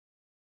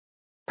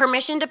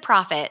Permission to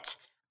Profit,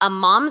 a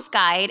mom's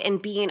guide in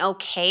being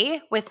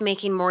okay with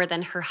making more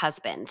than her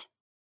husband.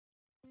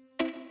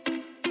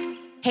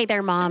 Hey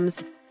there,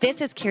 moms.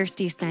 This is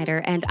Kirsty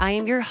Snyder, and I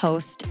am your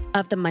host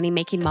of the Money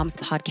Making Moms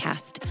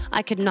podcast.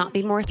 I could not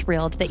be more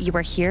thrilled that you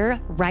are here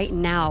right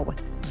now.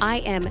 I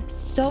am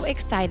so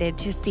excited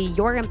to see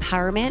your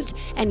empowerment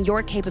and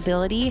your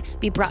capability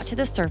be brought to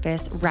the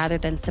surface rather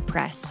than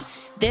suppressed.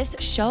 This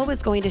show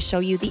is going to show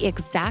you the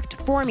exact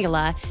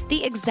formula,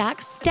 the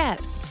exact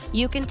steps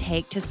you can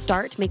take to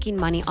start making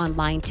money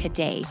online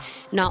today.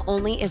 Not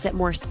only is it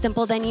more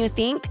simple than you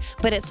think,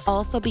 but it's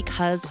also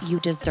because you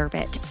deserve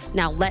it.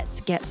 Now let's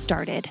get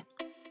started.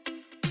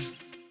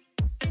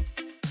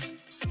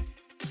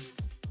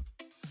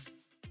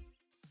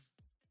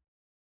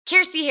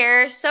 Kirsty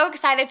here. So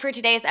excited for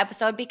today's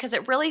episode because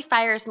it really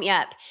fires me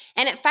up.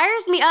 And it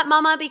fires me up,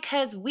 mama,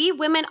 because we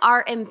women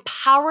are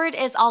empowered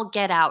as all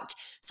get out.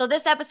 So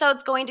this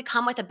episode's going to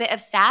come with a bit of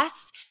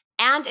sass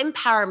and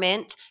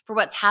empowerment for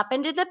what's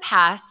happened in the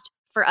past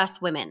for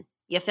us women.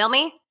 You feel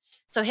me?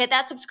 So hit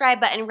that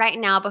subscribe button right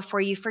now before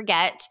you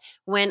forget.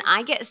 When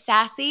I get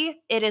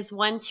sassy, it is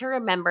one to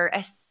remember,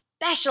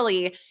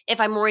 especially if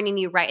I'm warning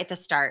you right at the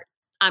start.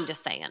 I'm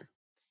just saying.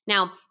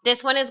 Now,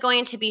 this one is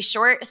going to be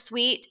short,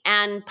 sweet,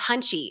 and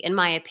punchy, in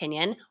my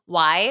opinion.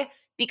 Why?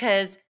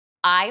 Because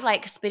I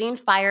like spitting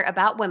fire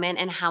about women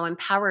and how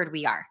empowered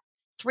we are.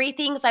 3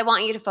 things I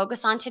want you to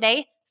focus on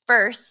today.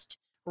 First,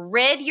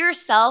 rid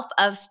yourself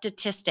of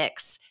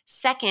statistics.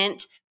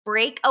 Second,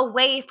 break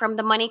away from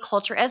the money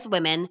culture as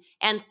women.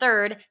 And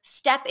third,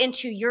 step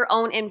into your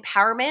own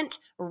empowerment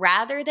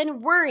rather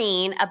than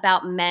worrying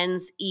about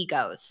men's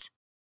egos.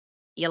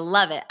 You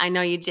love it. I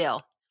know you do.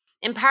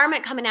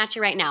 Empowerment coming at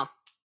you right now.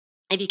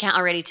 If you can't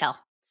already tell.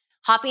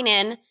 Hopping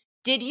in,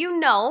 did you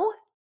know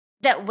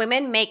that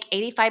women make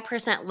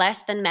 85%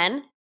 less than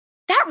men?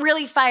 That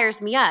really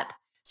fires me up.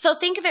 So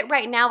think of it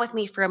right now with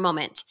me for a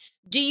moment.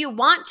 Do you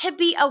want to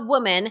be a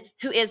woman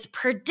who is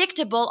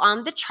predictable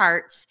on the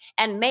charts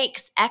and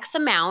makes X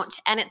amount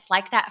and it's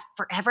like that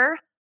forever?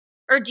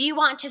 Or do you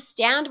want to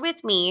stand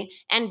with me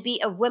and be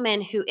a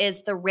woman who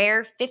is the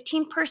rare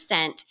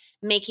 15%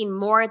 making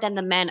more than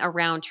the men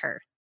around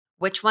her?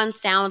 Which one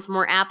sounds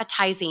more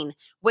appetizing?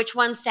 Which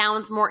one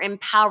sounds more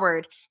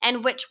empowered?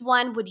 And which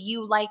one would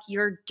you like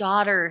your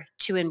daughter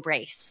to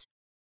embrace?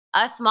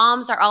 Us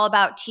moms are all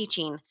about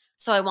teaching.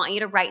 So I want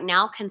you to right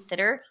now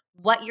consider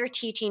what you're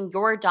teaching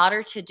your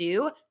daughter to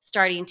do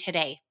starting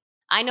today.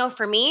 I know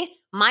for me,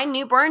 my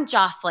newborn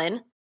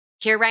Jocelyn,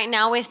 here right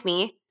now with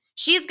me,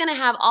 she's going to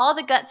have all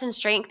the guts and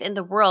strength in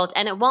the world.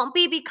 And it won't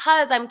be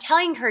because I'm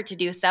telling her to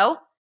do so.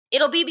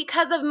 It'll be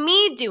because of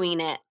me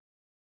doing it.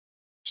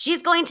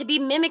 She's going to be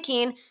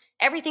mimicking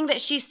everything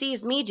that she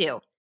sees me do.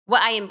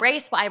 What I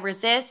embrace, what I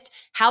resist,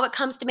 how it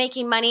comes to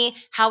making money,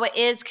 how it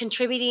is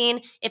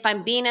contributing, if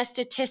I'm being a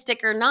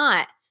statistic or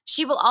not.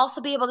 She will also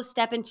be able to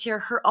step into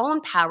her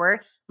own power,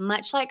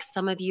 much like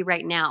some of you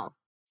right now.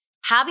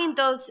 Having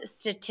those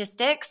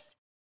statistics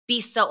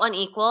be so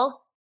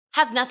unequal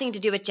has nothing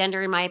to do with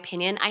gender, in my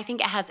opinion. I think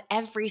it has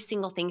every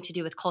single thing to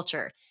do with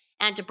culture.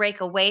 And to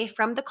break away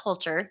from the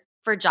culture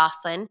for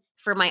Jocelyn,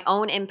 for my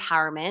own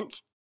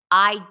empowerment,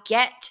 I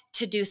get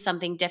to do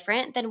something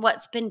different than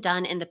what's been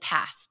done in the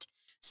past.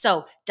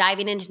 So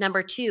diving into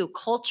number 2,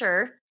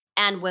 culture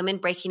and women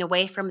breaking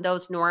away from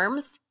those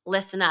norms,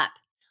 listen up.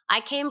 I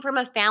came from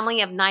a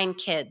family of 9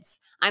 kids.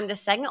 I'm the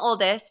second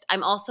oldest.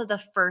 I'm also the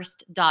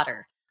first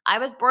daughter. I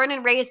was born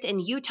and raised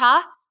in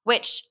Utah,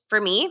 which for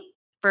me,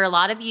 for a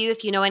lot of you,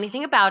 if you know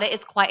anything about it,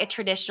 is quite a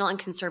traditional and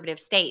conservative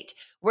state.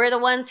 We're the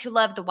ones who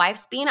love the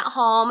wives being at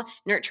home,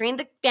 nurturing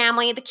the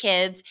family, the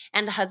kids,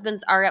 and the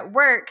husbands are at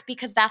work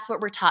because that's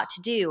what we're taught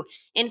to do.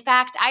 In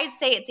fact, I'd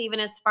say it's even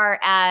as far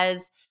as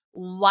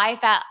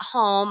wife at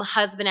home,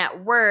 husband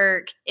at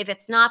work. If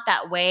it's not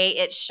that way,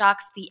 it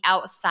shocks the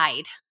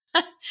outside,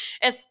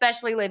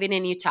 especially living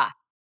in Utah.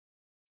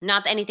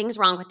 Not that anything's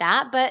wrong with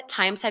that, but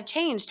times have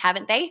changed,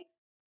 haven't they?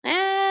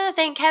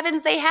 Thank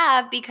heavens they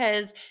have,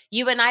 because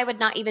you and I would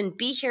not even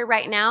be here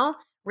right now,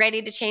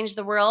 ready to change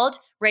the world,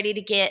 ready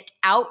to get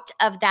out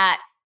of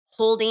that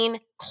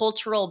holding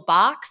cultural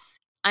box.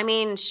 I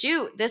mean,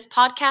 shoot, this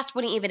podcast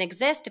wouldn't even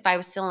exist if I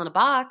was still in a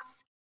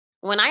box.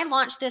 When I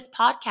launched this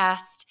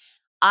podcast,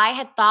 I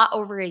had thought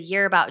over a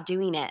year about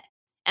doing it.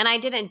 And I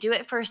didn't do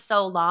it for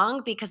so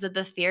long because of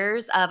the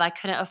fears of I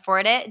couldn't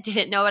afford it,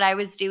 didn't know what I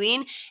was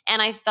doing,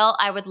 and I felt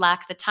I would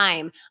lack the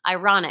time.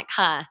 Ironic,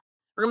 huh?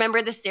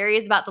 Remember the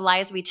series about the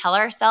lies we tell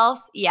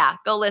ourselves? Yeah,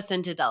 go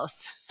listen to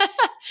those.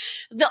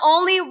 The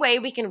only way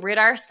we can rid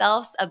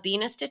ourselves of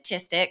being a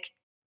statistic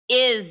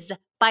is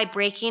by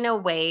breaking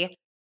away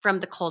from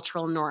the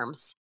cultural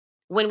norms.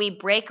 When we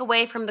break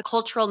away from the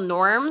cultural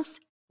norms,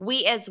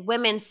 we as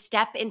women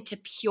step into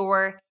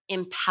pure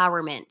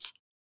empowerment,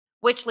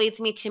 which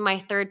leads me to my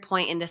third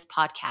point in this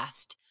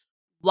podcast.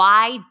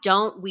 Why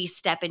don't we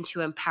step into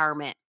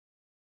empowerment?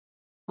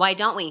 Why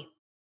don't we?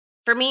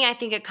 For me, I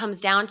think it comes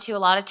down to a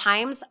lot of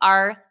times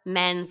our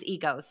men's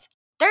egos.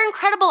 They're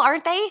incredible,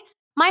 aren't they?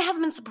 My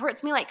husband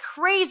supports me like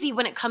crazy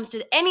when it comes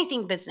to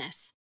anything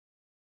business.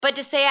 But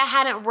to say I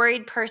hadn't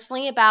worried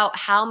personally about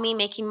how me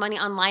making money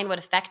online would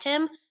affect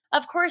him,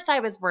 of course I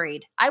was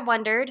worried. I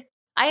wondered.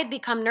 I had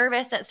become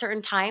nervous at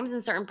certain times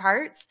in certain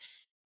parts.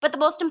 But the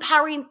most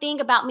empowering thing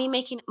about me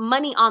making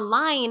money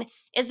online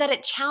is that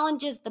it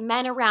challenges the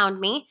men around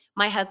me,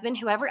 my husband,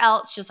 whoever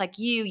else, just like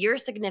you, your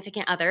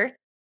significant other,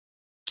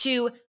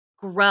 to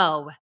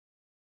grow.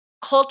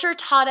 Culture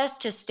taught us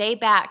to stay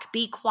back,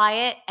 be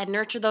quiet, and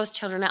nurture those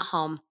children at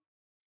home.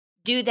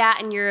 Do that,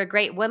 and you're a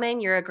great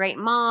woman, you're a great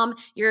mom,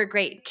 you're a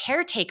great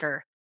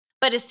caretaker.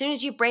 But as soon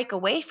as you break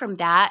away from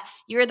that,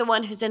 you're the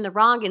one who's in the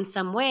wrong in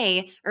some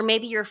way, or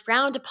maybe you're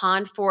frowned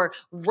upon for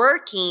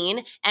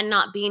working and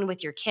not being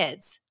with your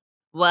kids.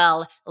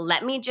 Well,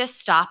 let me just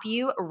stop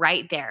you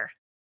right there.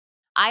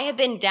 I have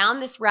been down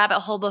this rabbit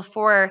hole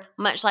before,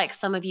 much like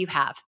some of you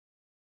have.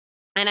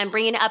 And I'm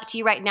bringing it up to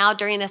you right now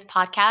during this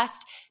podcast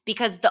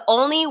because the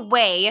only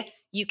way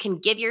you can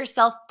give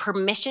yourself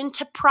permission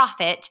to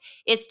profit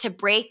is to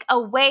break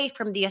away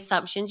from the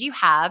assumptions you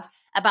have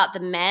about the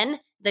men,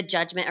 the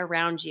judgment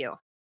around you.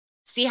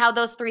 See how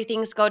those three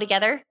things go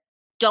together?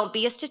 Don't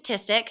be a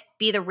statistic,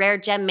 be the rare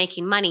gem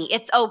making money.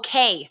 It's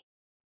okay.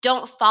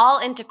 Don't fall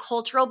into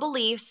cultural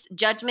beliefs,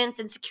 judgments,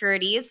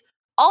 insecurities.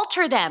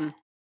 Alter them.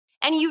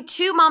 And you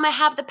too, mama,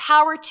 have the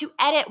power to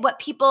edit what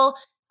people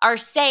are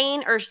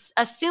saying or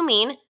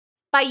assuming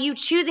by you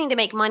choosing to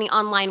make money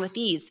online with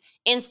ease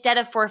instead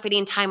of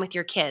forfeiting time with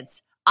your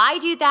kids. I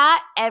do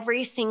that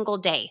every single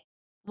day.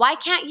 Why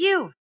can't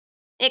you?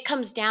 It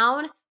comes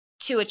down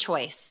to a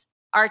choice.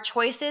 Our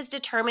choices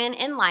determine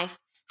in life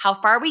how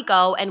far we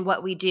go and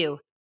what we do.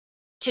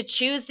 To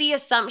choose the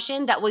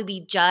assumption that we'll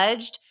be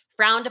judged,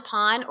 frowned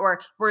upon,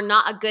 or we're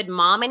not a good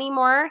mom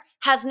anymore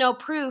has no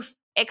proof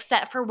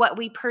except for what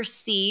we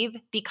perceive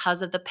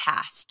because of the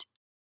past.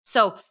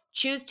 So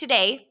choose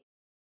today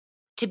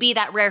to be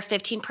that rare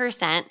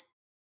 15%.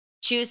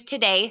 Choose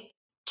today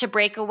to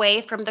break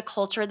away from the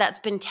culture that's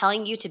been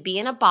telling you to be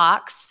in a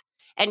box,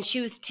 and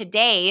choose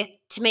today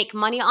to make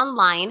money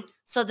online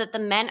so that the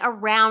men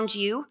around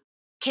you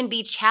can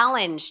be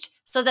challenged,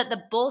 so that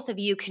the both of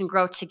you can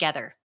grow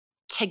together.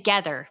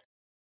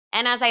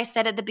 And as I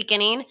said at the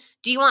beginning,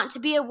 do you want to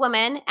be a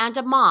woman and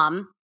a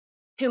mom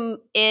who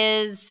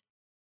is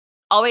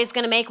always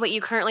going to make what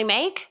you currently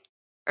make?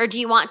 Or do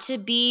you want to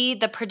be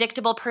the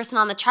predictable person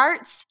on the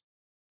charts?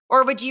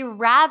 Or would you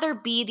rather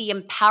be the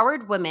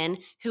empowered woman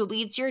who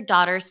leads your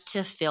daughters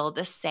to feel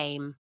the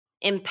same?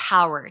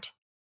 Empowered.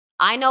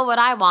 I know what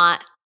I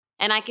want,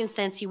 and I can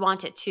sense you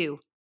want it too.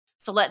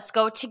 So let's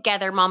go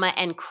together, mama,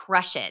 and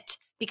crush it,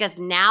 because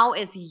now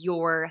is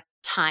your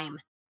time.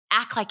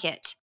 Act like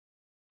it.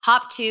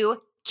 Hop to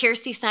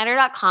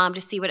KirstySnyder.com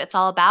to see what it's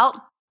all about.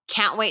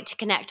 Can't wait to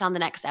connect on the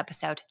next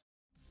episode.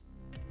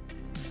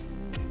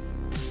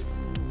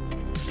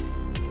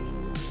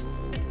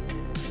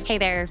 Hey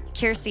there,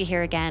 Kirsty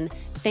here again.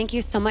 Thank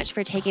you so much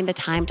for taking the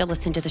time to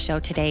listen to the show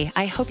today.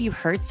 I hope you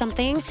heard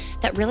something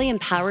that really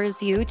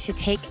empowers you to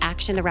take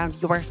action around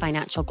your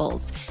financial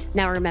goals.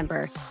 Now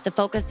remember, the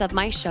focus of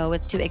my show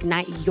is to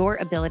ignite your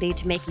ability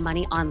to make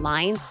money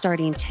online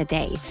starting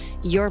today.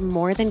 You're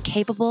more than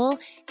capable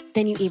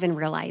than you even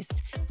realize.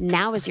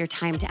 Now is your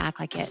time to act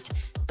like it.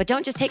 But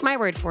don't just take my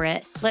word for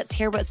it. Let's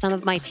hear what some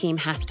of my team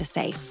has to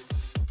say.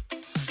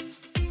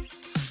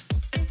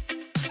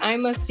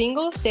 I'm a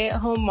single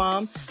stay-at-home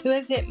mom who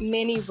has hit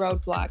many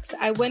roadblocks.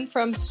 I went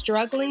from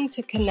struggling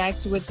to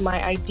connect with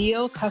my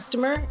ideal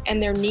customer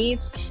and their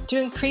needs to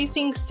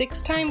increasing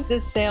 6 times the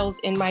sales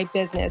in my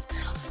business,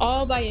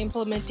 all by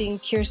implementing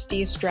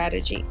Kirsty's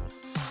strategy.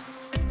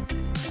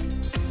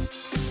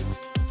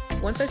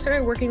 Once I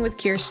started working with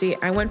Kirsty,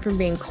 I went from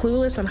being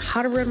clueless on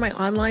how to run my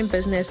online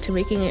business to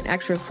making an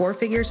extra 4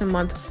 figures a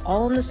month,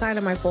 all on the side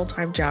of my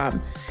full-time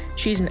job.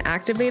 She's an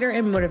activator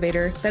and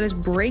motivator that is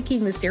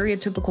breaking the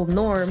stereotypical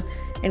norm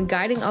and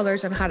guiding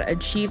others on how to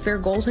achieve their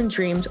goals and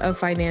dreams of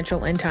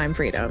financial and time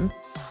freedom.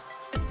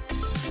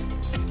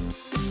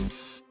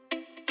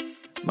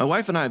 My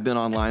wife and I have been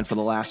online for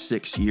the last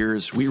 6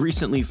 years. We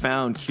recently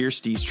found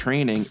Kirsty's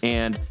training,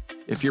 and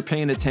if you're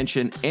paying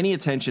any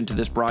attention to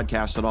this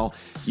broadcast at all,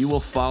 you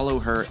will follow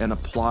her and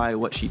apply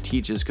what she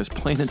teaches because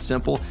plain and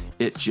simple,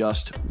 it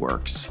just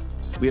works.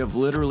 We have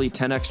literally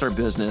 10x'd our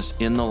business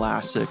in the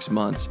last 6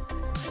 months.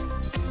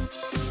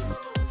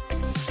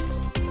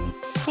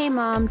 Hey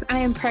moms, I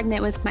am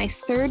pregnant with my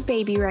 3rd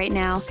baby right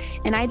now,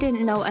 and I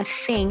didn't know a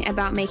thing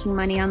about making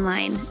money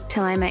online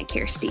till I met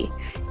Kirsty.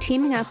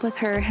 Teaming up with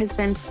her has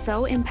been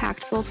so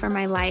impactful for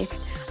my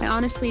life. I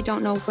honestly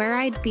don't know where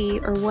I'd be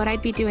or what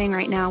I'd be doing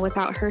right now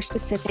without her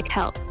specific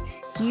help.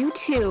 You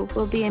too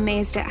will be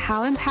amazed at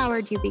how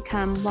empowered you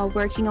become while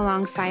working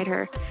alongside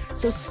her.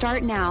 So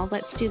start now.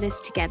 Let's do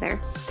this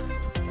together.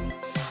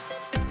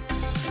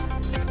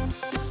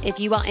 If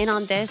you want in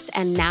on this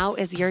and now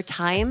is your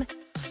time,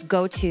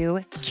 go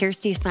to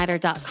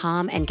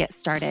KirstySnyder.com and get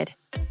started.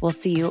 We'll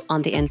see you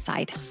on the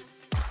inside.